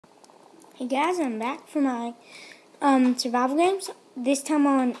Hey guys, I'm back for my survival games, this time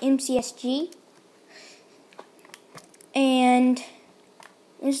on MCSG, and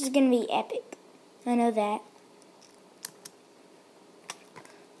this is going to be epic, I know that.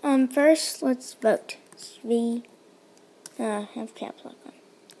 First, let's vote. Have caps lock on.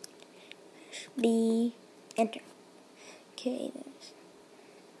 B, enter. Okay, that's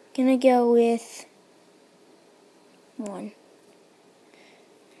gonna go with 1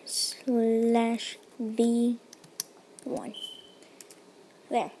 / V1.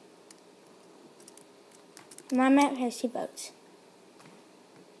 There. My map has 2 votes.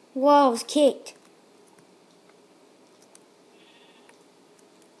 Whoa, I was kicked.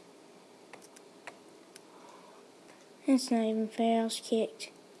 That's not even fair, I was kicked.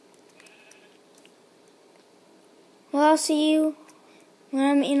 Well, I'll see you when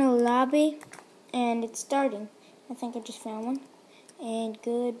I'm in a lobby and it's starting. I think I just found one. And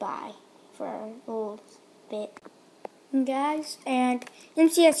goodbye for a little bit. Guys, and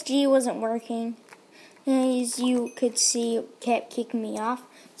MCSG wasn't working. As you could see, it kept kicking me off.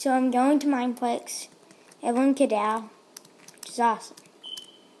 So I'm going to Mineplex, Evelyn Cadell, which is awesome.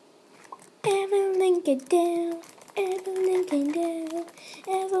 Evelyn Cadell, Evelyn Cadell,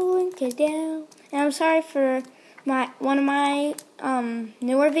 Evelyn Cadell. And I'm sorry for one of my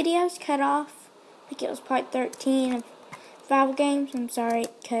newer videos cut off. I think it was part 13 of survival games. I'm sorry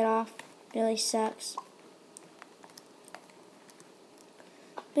it cut off. Really sucks.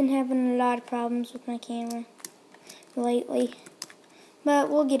 Been having a lot of problems with my camera lately, but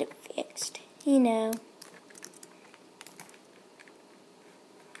we'll get it fixed, you know.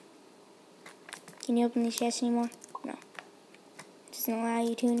 Can you open these chests anymore? No. It doesn't allow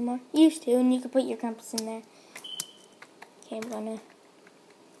you to anymore. Used to, and you can put your compass in there. Okay, I'm gonna...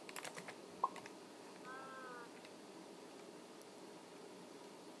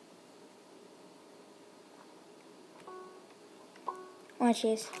 Watch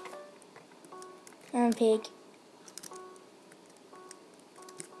this. I'm a pig.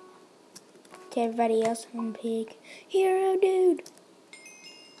 To everybody else, I'm a pig. Hero dude!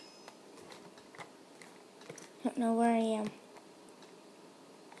 Don't know where I am.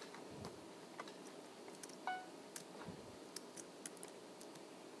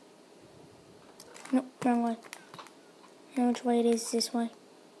 Nope, wrong way. I know which way it is, this way.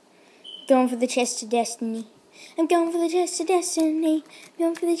 Going for the chest of destiny. I'm going for the chest of destiny. I'm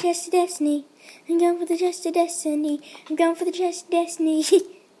going for the chest of destiny. I'm going for the chest of destiny. I'm going for the chest of destiny.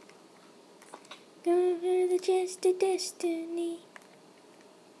 Going for the chest of destiny.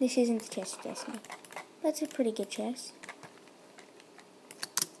 This isn't the chest of destiny. That's a pretty good chest.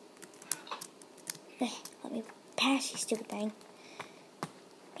 Let me pass, you stupid thing.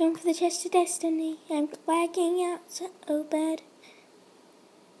 Going for the chest of destiny. I'm lagging out so bad.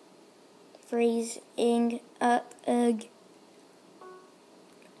 Freezing up. Yeah,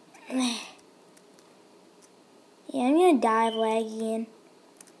 I'm gonna die of lag again.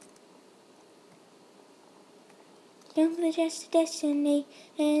 Going for the chest of destiny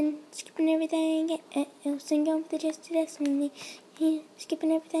and skipping everything else and going for the chest of destiny and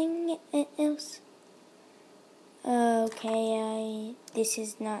skipping everything else. Okay, this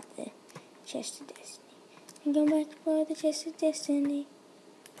is not the chest of destiny. I'm going back for the chest of destiny.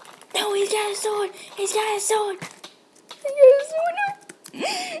 No, he's got a sword! He's got a sword! He got a sword now!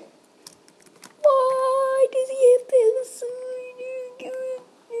 Why does he have to have a sword?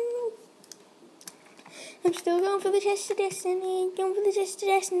 I'm still going for the chest of destiny. I'm going for the chest of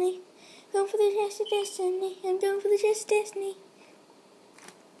destiny. Going for the chest of destiny. I'm going for the chest of destiny.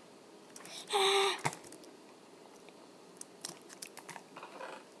 Ah!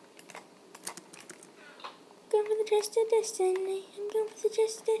 Going for the chest of destiny. I'm going for the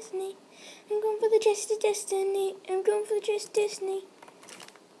chest of destiny. I'm going for the chest of destiny. I'm going for the chest of destiny.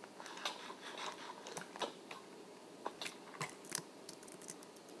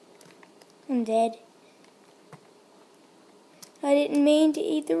 I'm dead. I didn't mean to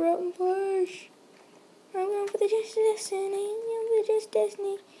eat the rotten flesh. I'm going for the chest of destiny. I'm going for the chest of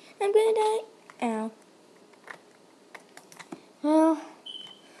destiny. I'm gonna die. Ow. Well,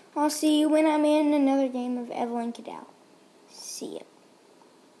 I'll see you when I'm in another game of Evelyn Cadell. See ya.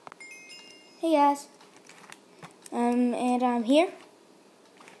 Hey guys. And I'm here.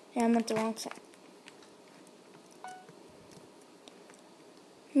 And I'm at the wrong side.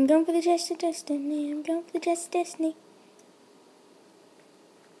 I'm going for the chest of destiny. I'm going for the chest of destiny.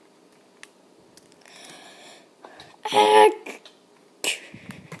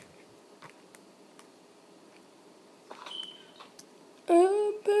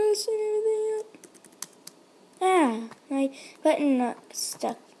 I'm passing everything up. Ah, my button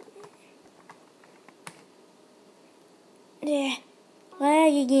stuck. Yeah.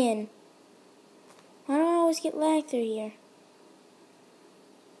 Lag again. Why do I always get lag through here?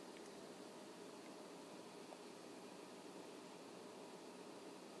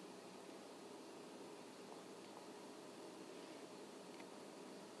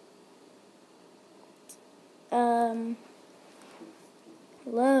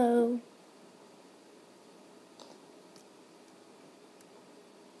 Hello?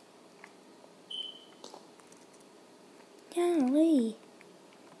 Golly.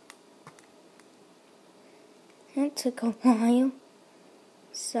 That took a while.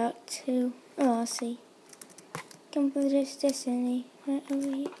 Sucked too. Oh, I see. Come for the Just Destiny. Right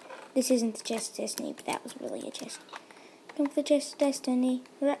over here. This isn't the Just Destiny, but that was really a chest. Come for the Just Destiny.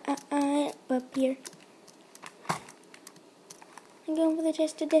 Right up here. I'm going for the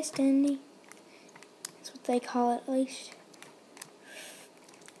Chest of Destiny. That's what they call it, at least.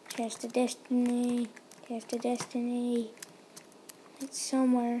 Chest of Destiny. Chest of Destiny. It's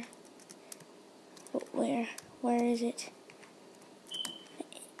somewhere. But where? Where is it?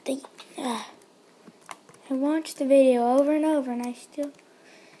 I watched the video over and over, and I still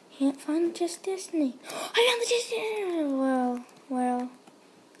can't find the Just Destiny. I found the Just Destiny. Well,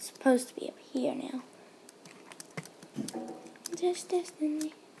 it's supposed to be up here now. Just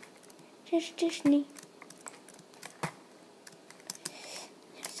Destiny. Just Destiny.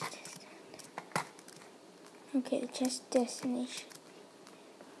 Okay, the Just Destiny.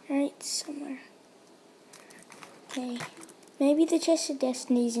 Right somewhere. Okay. Maybe the Chest of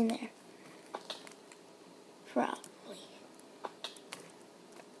Destiny's in there. Probably.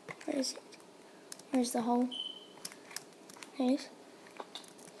 Where is it? Where's the hole? There it is.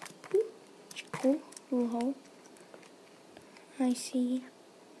 Cool. Little hole. I see.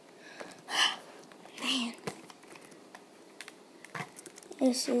 Man.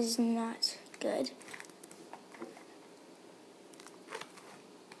 This is not good.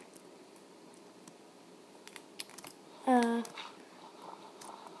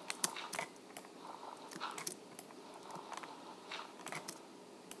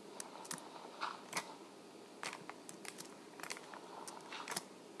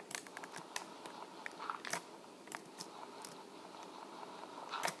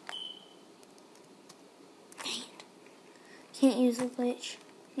 Can't use the glitch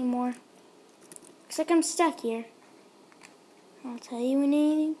anymore. Looks like I'm stuck here. I'll tell you when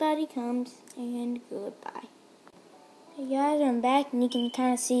anybody comes, and goodbye. Hey guys, I'm back, and you can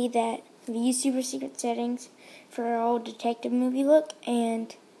kind of see that we use super secret settings for our old detective movie look,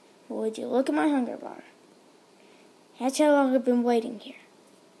 and would you look at my hunger bar? That's how long I've been waiting here.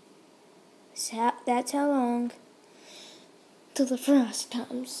 That's how long till the frost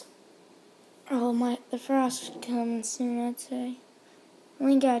comes. The frost comes soon, I'd say.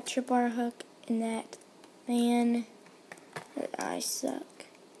 Only got a tripwire hook in that. Man, that I suck.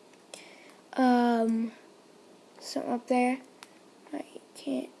 Something up there. I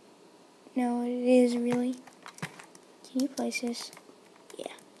can't know what it is really. Can you place this?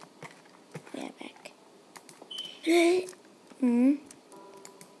 Yeah. Yeah, back. Oh,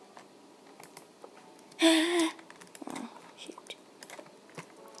 shoot.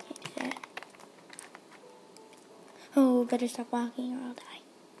 Can't do that. Oh, better stop walking or I'll die.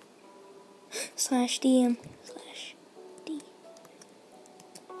 /DM/D.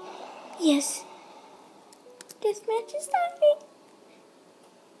 Yes. Deathmatch is starting.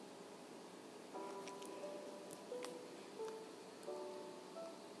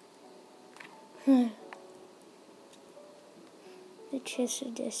 The Chest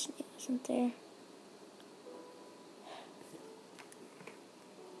of Destiny wasn't there.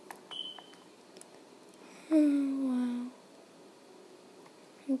 Oh, wow.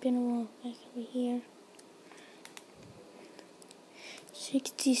 I'm gonna walk back over here.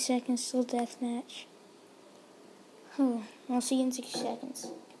 60 seconds till deathmatch. Oh, I'll see you in 60 seconds.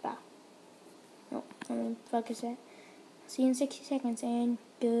 Goodbye. Oh, focus that. See you in 60 seconds and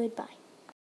goodbye.